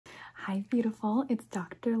Hi, beautiful. It's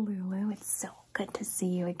Dr. Lulu. It's so good to see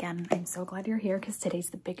you again. I'm so glad you're here because today's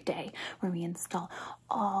the big day where we install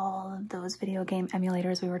all of those video game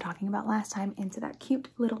emulators we were talking about last time into that cute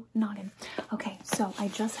little noggin. Okay, so I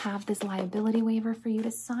just have this liability waiver for you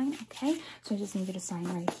to sign, okay? So I just need you to sign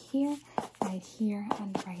right here,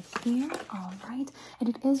 and right here. All right. And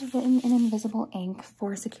it is written in invisible ink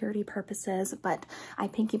for security purposes, but I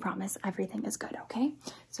pinky promise everything is good, okay?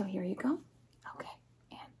 So here you go. Okay.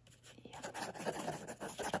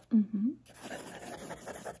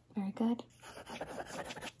 Very good.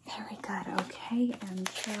 Very good. Okay, and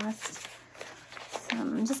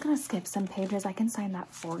I'm just gonna skip some pages. I can sign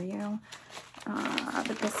that for you.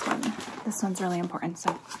 But this one's really important.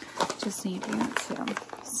 So just need you to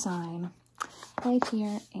sign right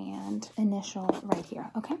here and initial right here.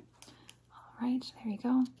 Okay. All right. There you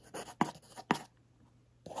go.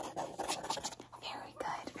 Very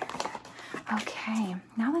good. Very good. Okay.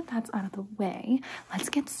 Now that that's out of the way, let's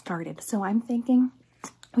get started. So I'm thinking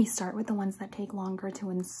we start with the ones that take longer to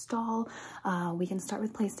install. We can start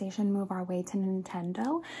with PlayStation, move our way to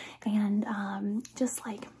Nintendo, and just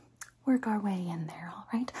like work our way in there, all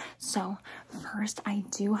right? So first, I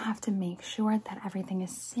do have to make sure that everything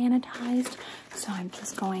is sanitized. So I'm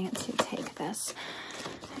just going to take this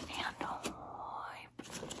and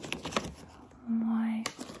wipe.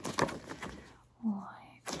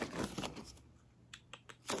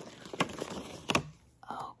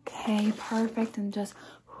 Okay, perfect, and just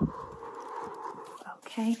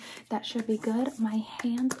okay, that should be good. My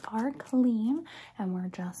hands are clean, and we're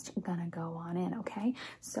just gonna go on in, okay?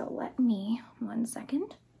 So let me, 1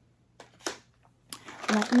 second.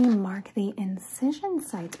 Let me mark the incision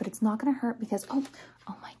sites, but it's not gonna hurt because, oh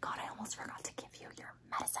my God, I almost forgot to give you your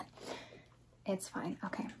medicine. It's fine,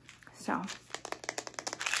 okay. So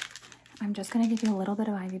I'm just gonna give you a little bit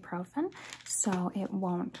of ibuprofen so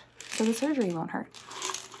the surgery won't hurt.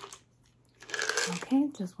 Okay,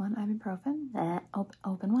 just one ibuprofen.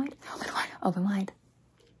 Open wide, open wide.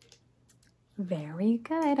 Very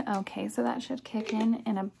good. Okay, so that should kick in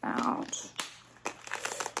about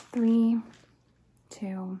 3,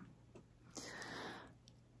 2,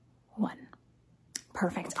 1.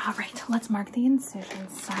 Perfect. All right, let's mark the incision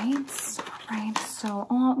sites. All right, so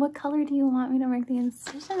what color do you want me to mark the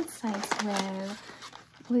incision sites with?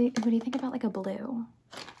 What do you think about like a blue?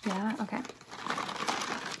 Yeah, okay.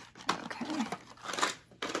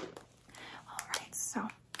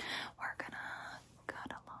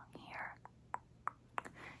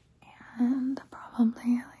 And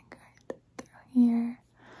probably like right through here.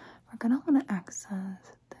 We're gonna want to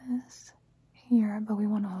access this here, but we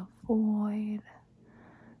want to avoid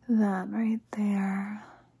that right there.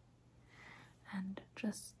 And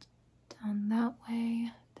just down that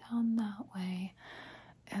way,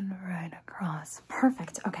 and right across.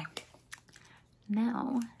 Perfect. Okay.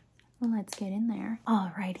 Now, let's get in there.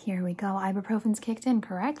 All right, here we go. Ibuprofen's kicked in,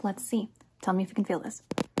 correct? Let's see. Tell me if you can feel this.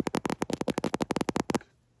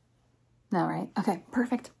 No, right? Okay,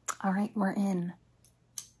 perfect. All right, we're in.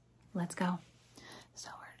 Let's go. So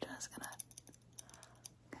we're just gonna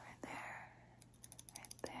go right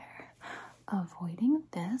there. Avoiding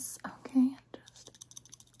this. Okay, just.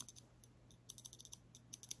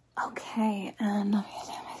 Okay, and let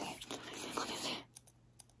me see.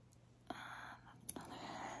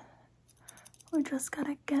 We just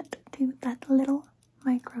gotta get to that little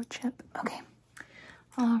microchip. Okay.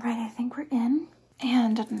 All right, I think we're in.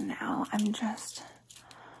 And now I'm just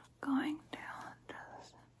going to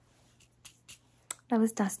that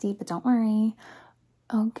was dusty, but don't worry.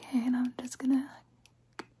 Okay, and I'm just gonna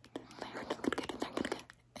get in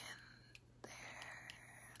there.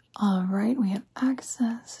 All right, we have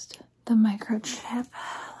accessed the microchip.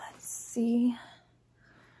 Let's see.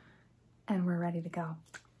 And we're ready to go.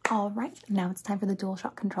 All right, now it's time for the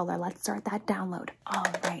DualShock controller. Let's start that download. All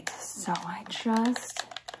right, so I just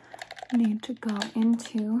need to go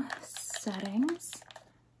into settings.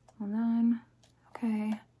 Hold on.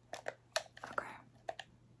 Okay.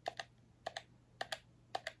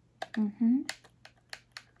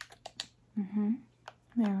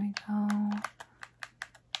 There we go.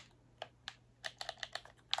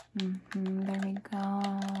 There we go.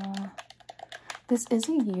 This is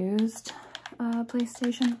a used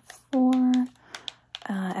PlayStation 4.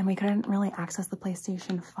 And we couldn't really access the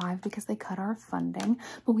PlayStation 5 because they cut our funding,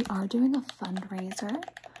 but we are doing a fundraiser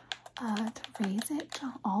to raise it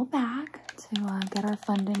all back to get our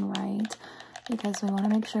funding right, because we want to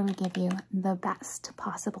make sure we give you the best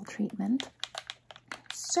possible treatment.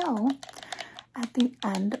 So at the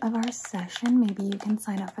end of our session, maybe you can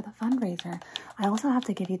sign up for the fundraiser. I also have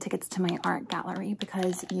to give you tickets to my art gallery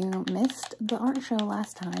because you missed the art show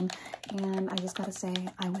last time, and I just gotta say,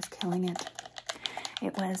 I was killing it.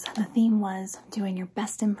 The theme was doing your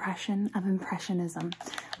best impression of Impressionism.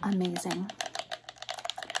 Amazing.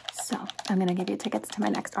 So I'm gonna give you tickets to my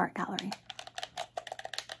next art gallery.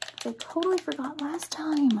 I totally forgot last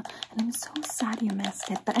time, and I'm so sad you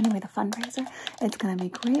missed it. But anyway, the fundraiser, it's gonna be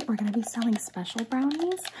great. We're gonna be selling special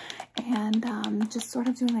brownies and just sort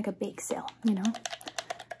of doing like a bake sale, you know?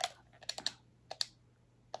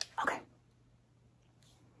 Okay.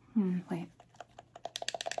 Wait.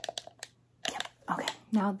 Yep. Okay.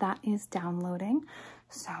 Now that is downloading,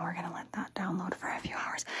 so we're gonna let that download for a few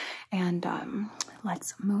hours, and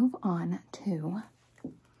let's move on to.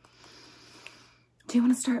 Do you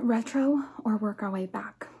want to start retro or work our way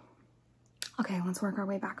back? Okay, let's work our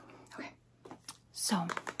way back. Okay, so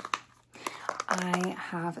I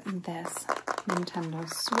have this Nintendo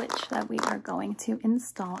Switch that we are going to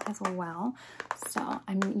install as well. So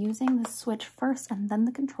I'm using the Switch first and then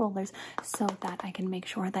the controllers so that I can make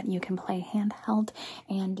sure that you can play handheld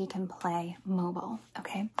and you can play mobile,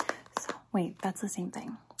 okay? So, wait, that's the same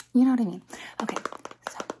thing. You know what I mean? Okay,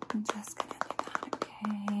 so I'm just gonna do that,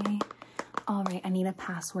 okay? All right, I need a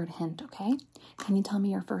password hint, okay? Can you tell me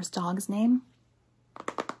your first dog's name?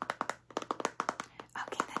 Okay,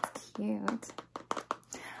 that's cute.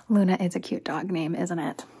 Luna is a cute dog name, isn't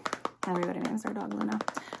it? Everybody names their dog Luna.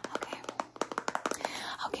 Okay.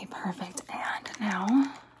 Okay, perfect. And now,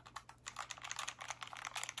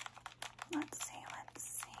 let's see.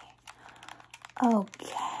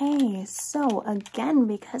 Okay, so again,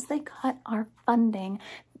 because they cut our funding,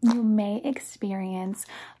 you may experience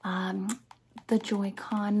the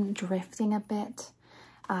Joy-Con drifting a bit.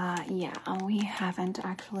 Yeah, we haven't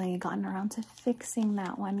actually gotten around to fixing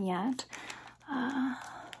that one yet.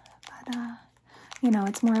 But you know,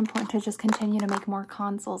 it's more important to just continue to make more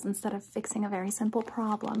consoles instead of fixing a very simple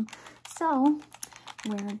problem. So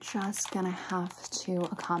we're just gonna have to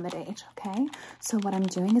accommodate, okay? So what I'm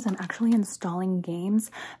doing is I'm actually installing games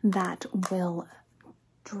that will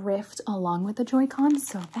drift along with the Joy-Con,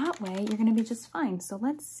 so that way you're gonna be just fine. So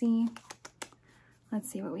let's see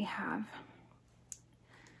what we have.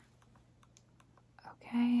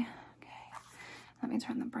 Okay, let me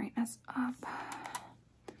turn the brightness up.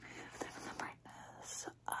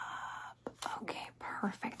 Okay,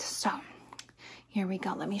 perfect. So here we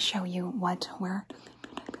go. Let me show you what we're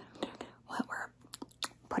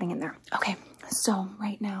putting in there. Okay, so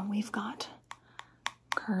right now we've got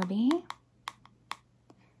Kirby.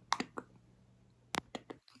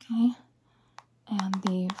 Okay, and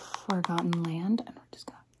the Forgotten Land, and we're just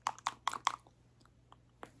gonna,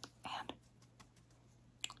 and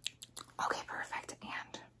okay, perfect.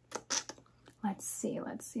 And let's see.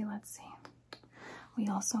 We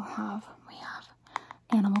also have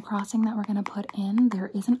Animal Crossing that we're gonna put in.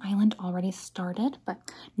 There is an island already started, but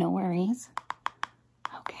no worries.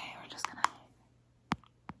 Okay, we're just gonna,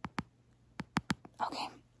 okay,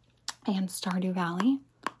 and Stardew Valley.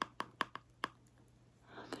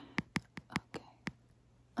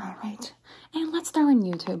 All right, and let's throw in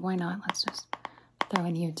YouTube. Why not? Let's just throw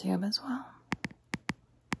in YouTube as well.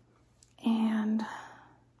 And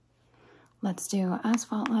let's do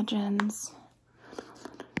Asphalt Legends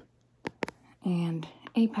and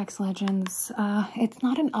Apex Legends. It's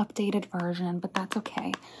not an updated version, but that's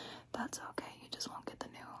okay. That's okay. You just won't get the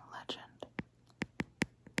new legend.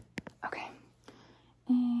 Okay.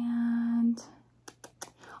 And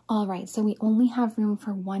all right, so we only have room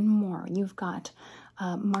for one more. You've got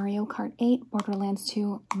Mario Kart 8, Borderlands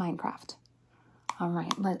 2, Minecraft. All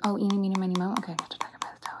right. Oh, eeny, meeny, miny, mo. Okay.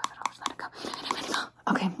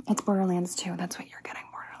 Okay, it's Borderlands 2. That's what you're getting.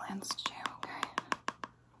 Borderlands 2.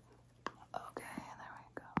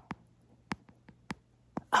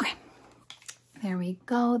 Okay, there we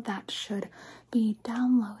go. That should be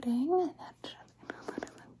downloading.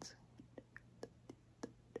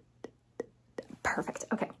 Perfect.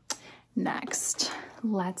 Okay, next,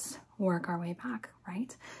 let's work our way back,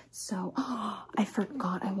 right? So, I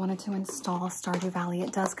forgot I wanted to install Stardew Valley.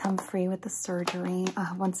 It does come free with the surgery.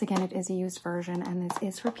 Once again, it is a used version, and this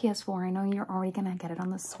is for PS4. I know you're already gonna get it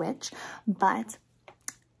on the Switch, but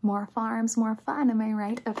more farms, more fun, am I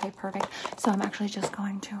right? Okay, perfect. So I'm actually just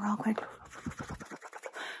going to real quick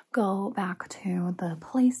go back to the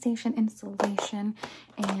PlayStation installation,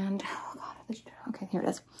 and oh God, okay, here it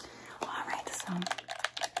is. All right, so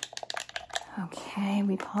okay,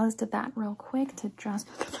 we paused that real quick to just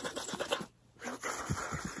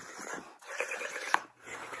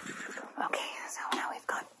okay, so now we've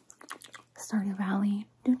got Stardew Valley.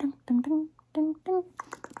 Ding, ding, ding, ding.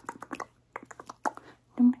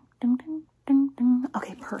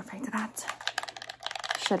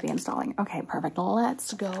 should be installing. Okay, perfect.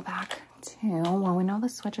 Let's go back to, well, we know the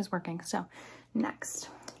switch is working. So next.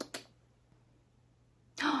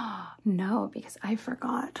 No, because I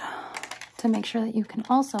forgot to make sure that you can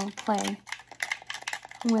also play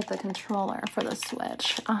with the controller for the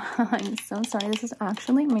Switch. I'm so sorry. This is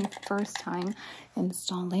actually my first time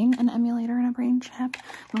installing an emulator in a brain chip.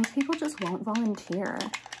 Most people just won't volunteer,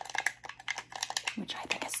 which I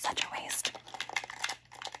think is such a waste.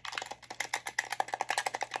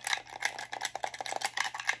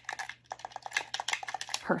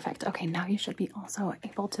 Perfect. Okay, now you should be also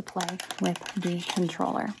able to play with the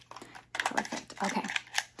controller. Perfect. Okay.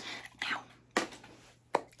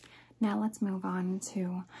 Now let's move on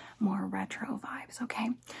to more retro vibes, okay?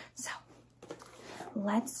 So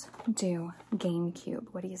let's do GameCube.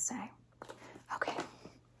 What do you say? Okay.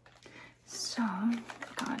 So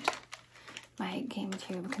I've got my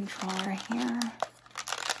GameCube controller here.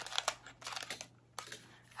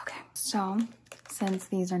 Okay, so since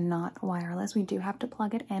these are not wireless, we do have to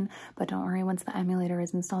plug it in, but don't worry, once the emulator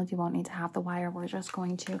is installed, you won't need to have the wire. We're just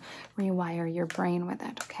going to rewire your brain with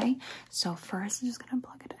it, okay? So first, I'm just gonna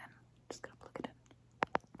plug it in.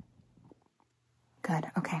 Good,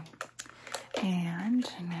 okay. And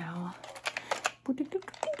now, okay,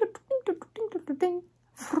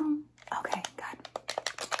 good.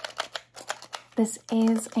 This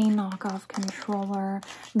is a knockoff controller.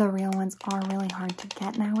 The real ones are really hard to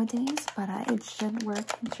get nowadays, but it should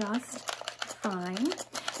work just fine.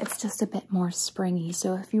 It's just a bit more springy.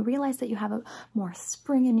 So if you realize that you have a more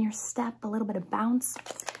spring in your step, a little bit of bounce,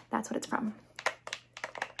 that's what it's from.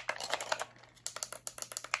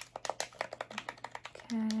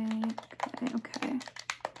 Okay.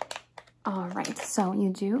 All right, so you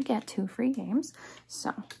do get 2 free games.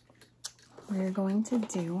 So we're going to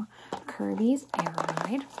do Kirby's Air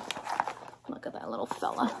Ride. Look at that little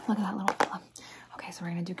fella. Look at that little fella. Okay, so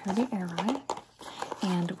we're going to do Kirby Air Ride.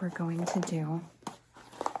 And we're going to do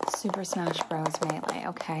Super Smash Bros. Melee,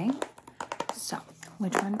 okay? So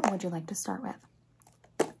which one would you like to start with?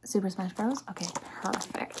 Super Smash Bros? Okay,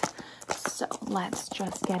 perfect. So let's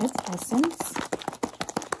just get its essence.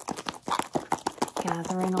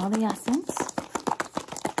 Gathering all the essence,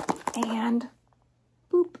 and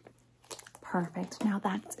boop, perfect. Now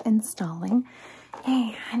that's installing,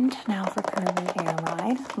 and now for Kirby Air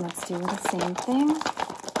Ride, let's do the same thing,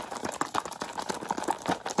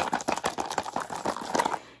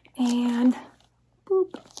 and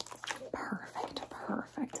boop,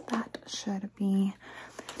 perfect. That should be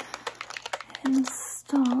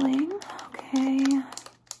installing. Okay,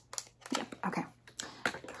 yep, okay,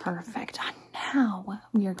 perfect. Now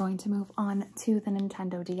we are going to move on to the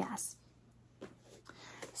Nintendo DS.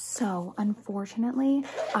 So unfortunately,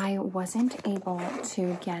 I wasn't able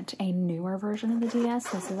to get a newer version of the DS.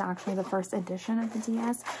 This is actually the first edition of the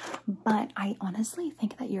DS, but I honestly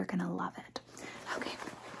think that you're gonna love it. Okay.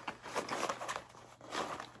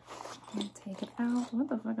 Take it out. What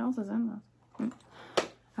the fuck else is in this?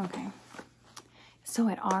 Okay. So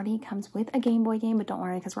it already comes with a Game Boy game, but don't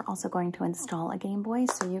worry because we're also going to install a Game Boy.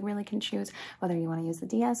 So you really can choose whether you want to use the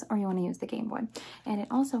DS or you want to use the Game Boy. And it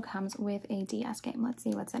also comes with a DS game. Let's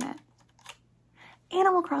see what's in it.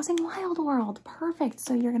 Animal Crossing Wild World. Perfect.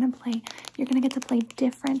 So you're going to get to play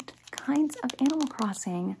different kinds of Animal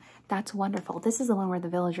Crossing. That's wonderful. This is the one where the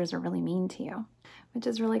villagers are really mean to you, which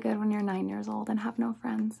is really good when you're 9 years old and have no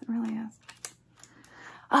friends. It really is.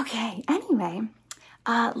 Okay, anyway.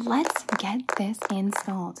 Let's get this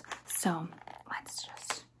installed. So let's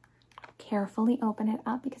just carefully open it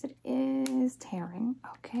up because it is tearing.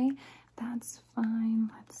 Okay, that's fine.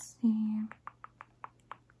 Let's see.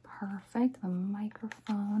 Perfect. The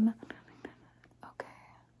microphone. Okay.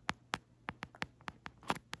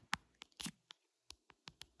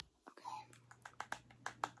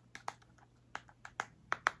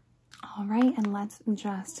 All right, and let's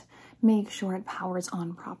just make sure it powers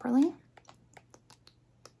on properly.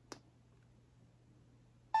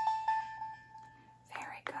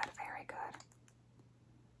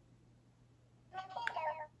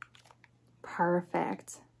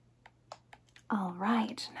 Perfect. All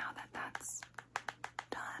right, now that that's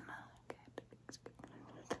done,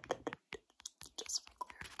 just for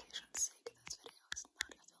clarification's sake, this video is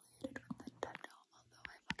not affiliated with Nintendo, although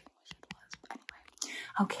I fucking wish it was. But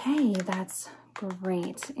anyway, okay, that's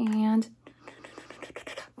great, and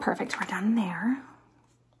perfect. We're done there.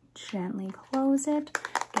 Gently close it.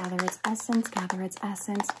 Gather its essence. Gather its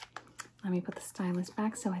essence. Let me put the stylus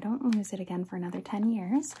back so I don't lose it again for another 10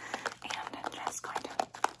 years.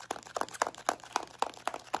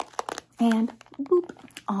 And boop.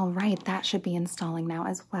 All right, that should be installing now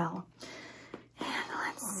as well. And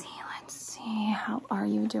let's see. see. How are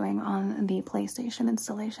you doing on the PlayStation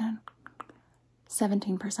installation?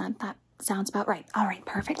 17%. That sounds about right. All right,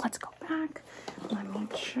 perfect. Let's go back. Let me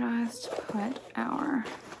just put our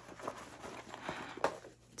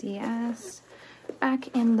DS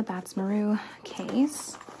back in the Batsmaru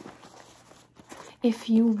case. If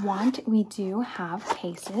you want, we do have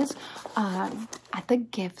cases at the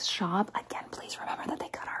gift shop. Again, please remember that they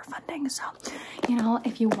cut our funding. So, you know,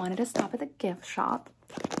 if you wanted to stop at the gift shop,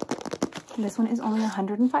 this one is only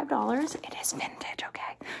 $105. It is vintage,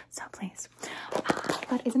 okay? So please.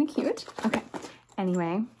 But isn't it cute? Okay.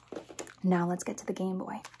 Anyway, now let's get to the Game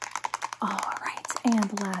Boy. All right.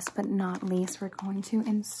 And last but not least, we're going to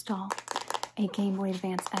install a Game Boy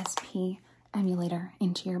Advance SP emulator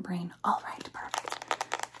into your brain. All right, perfect.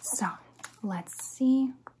 So let's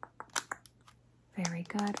see. Very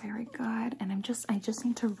good, very good. And I just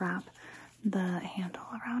need to wrap the handle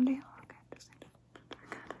around you. Okay, just need to,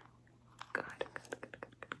 good.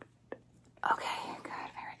 Okay,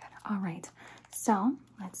 good, very good. All right, so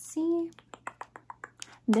let's see.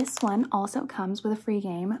 This one also comes with a free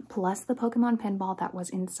game plus the Pokemon pinball that was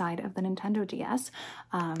inside of the Nintendo DS.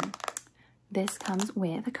 This comes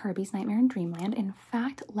with Kirby's Nightmare in Dreamland. In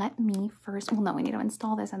fact, let me first, well, no, we need to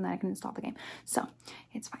install this and then I can install the game. So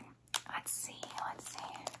it's fine. Let's see.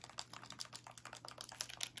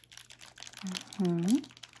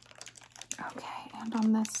 Okay, and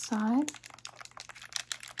on this side.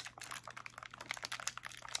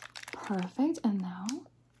 Perfect, and now.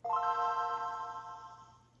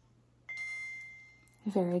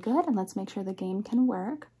 Very good, and let's make sure the game can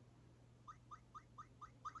work.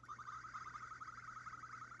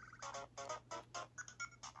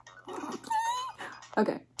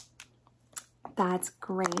 Okay, that's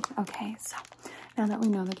great. Okay, so now that we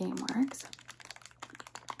know the game works,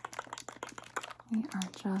 we are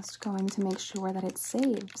just going to make sure that it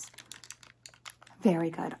saves. Very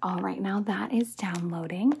good. All right, now that is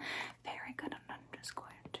downloading. Very good. And I'm just going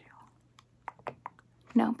to...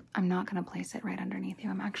 Nope, I'm not going to place it right underneath you.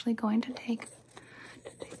 I'm actually going to take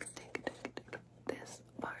this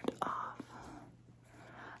part off.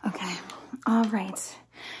 Okay, all right.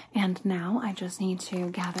 And now I just need to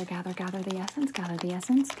gather the essence, gather the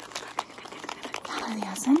essence.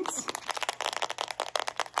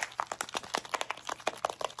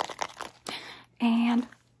 And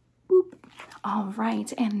boop. All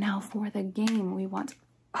right, and now for the game, we want...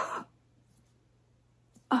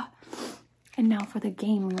 and now for the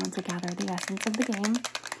game, we want to gather the essence of the game.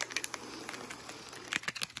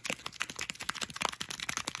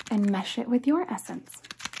 And mesh it with your essence.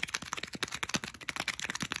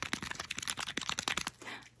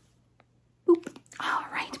 Boop. All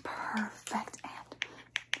right, perfect. And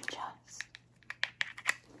just...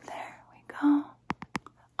 there we go.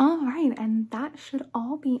 All right, and that should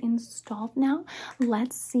all be installed now.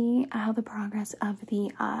 Let's see how the progress of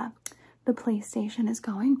the PlayStation is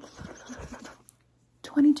going.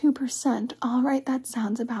 22%. All right, that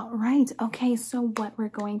sounds about right. Okay, so what we're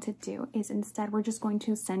going to do is instead we're just going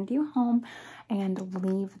to send you home and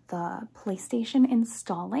leave the PlayStation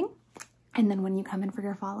installing. And then when you come in for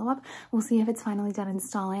your follow-up, we'll see if it's finally done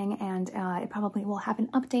installing, and it probably will have an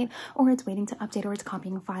update, or it's waiting to update, or it's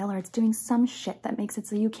copying a file, or it's doing some shit that makes it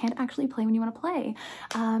so you can't actually play when you want to play.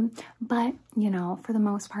 But, you know, for the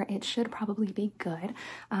most part, it should probably be good.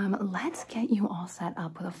 Let's get you all set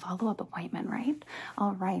up with a follow-up appointment, right?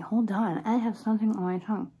 All right, hold on. I have something on my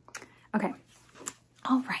tongue. Okay.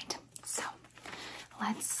 All right. So,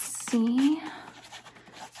 let's see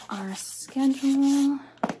our schedule.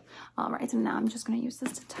 All right, and now I'm just going to use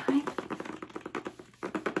this to type.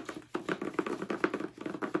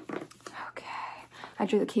 Okay, I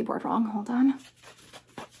drew the keyboard wrong. Hold on.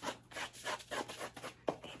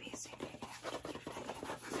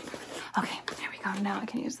 Okay, there we go. Now I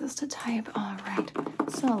can use this to type. All right,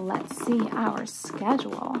 so let's see our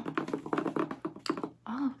schedule.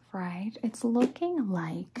 All right, it's looking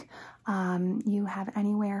like you have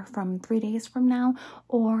anywhere from 3 days from now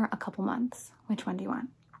or a couple months. Which one do you want?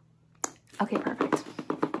 Okay, perfect.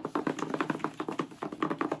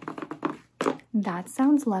 That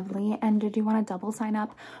sounds lovely. And did you want to double sign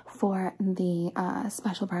up for the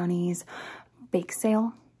Special Brownies bake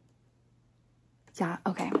sale? Yeah,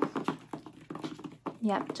 okay.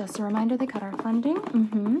 Yep, just a reminder, they cut our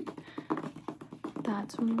funding.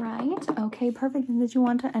 That's right. Okay, perfect. And did you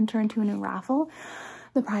want to enter into a new raffle?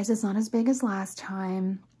 The prize is not as big as last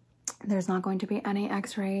time. There's not going to be any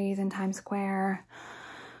x-rays in Times Square.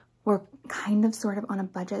 we're kind of sort of on a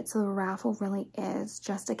budget, so the raffle really is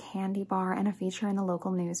just a candy bar and a feature in the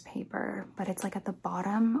local newspaper, but it's like at the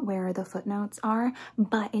bottom where the footnotes are,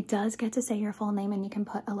 but it does get to say your full name, and you can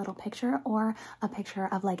put a little picture or a picture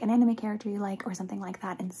of like an anime character you like or something like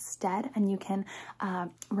that instead, and you can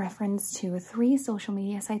reference to 3 social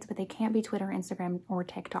media sites, but they can't be Twitter, Instagram, or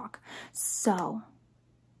TikTok. So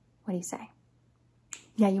what do you say?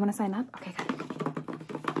 Yeah, you want to sign up? Okay, good.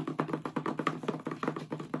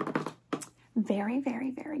 Very,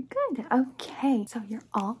 very, very good. Okay, so you're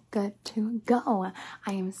all good to go.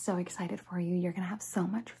 I am so excited for you. You're gonna have so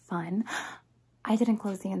much fun. I didn't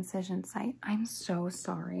close the incision site. I'm so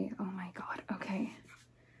sorry. Oh my God. Okay.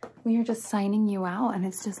 We are just signing you out and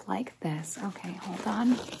it's just like this. Okay, hold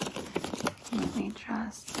on. Let me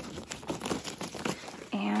just,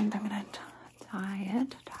 and I'm gonna tie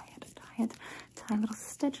little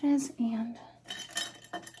stitches, and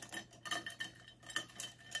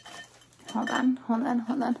hold on. And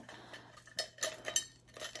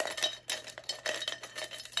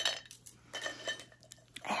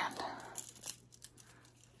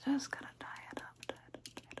just gonna tie it up.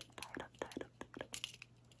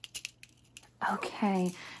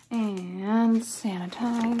 Okay, and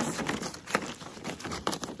sanitize.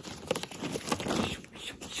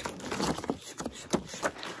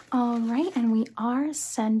 All right, and we are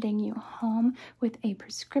sending you home with a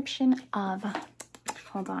prescription of,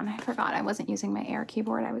 hold on, I forgot I wasn't using my Air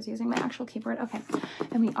keyboard. I was using my actual keyboard. Okay,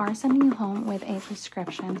 and we are sending you home with a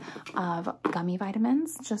prescription of gummy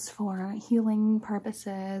vitamins just for healing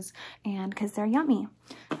purposes and because they're yummy.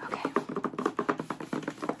 Okay,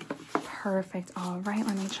 perfect. All right,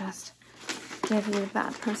 let me just give you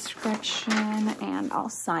that prescription and I'll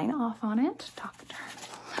sign off on it. Dr.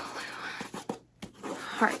 Lulu.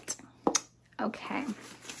 Heart. Okay,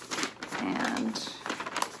 and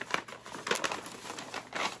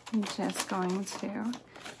I'm just going to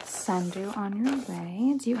send you on your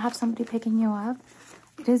way. Do you have somebody picking you up?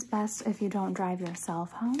 It is best if you don't drive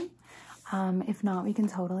yourself home. If not, we can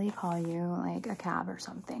totally call you like a cab or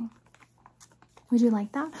something. Would you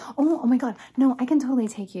like that? Oh my God. No, I can totally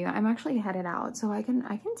take you. I'm actually headed out, so I can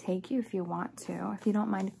take you if you want to, if you don't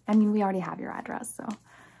mind. I mean, we already have your address, so,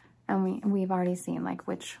 and we've already seen like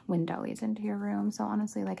which window leads into your room. So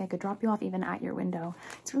honestly, like I could drop you off even at your window.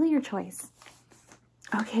 It's really your choice.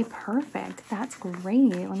 Okay, perfect. That's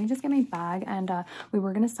great. Let me just get my bag, and we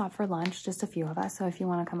were gonna stop for lunch, just a few of us, so if you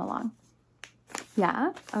want to come along.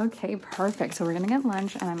 Yeah? Okay, perfect. So we're gonna get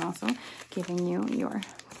lunch, and I'm also giving you your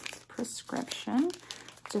prescription.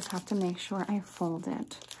 Just have to make sure I fold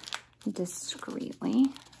it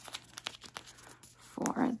discreetly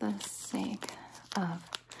for the sake of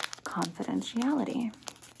confidentiality.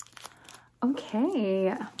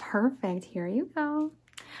 Okay, perfect. Here you go.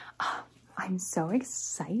 Oh, I'm so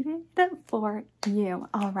excited for you.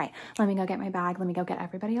 All right, let me go get my bag. Let me go get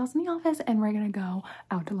everybody else in the office, and we're gonna go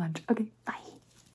out to lunch. Okay, bye.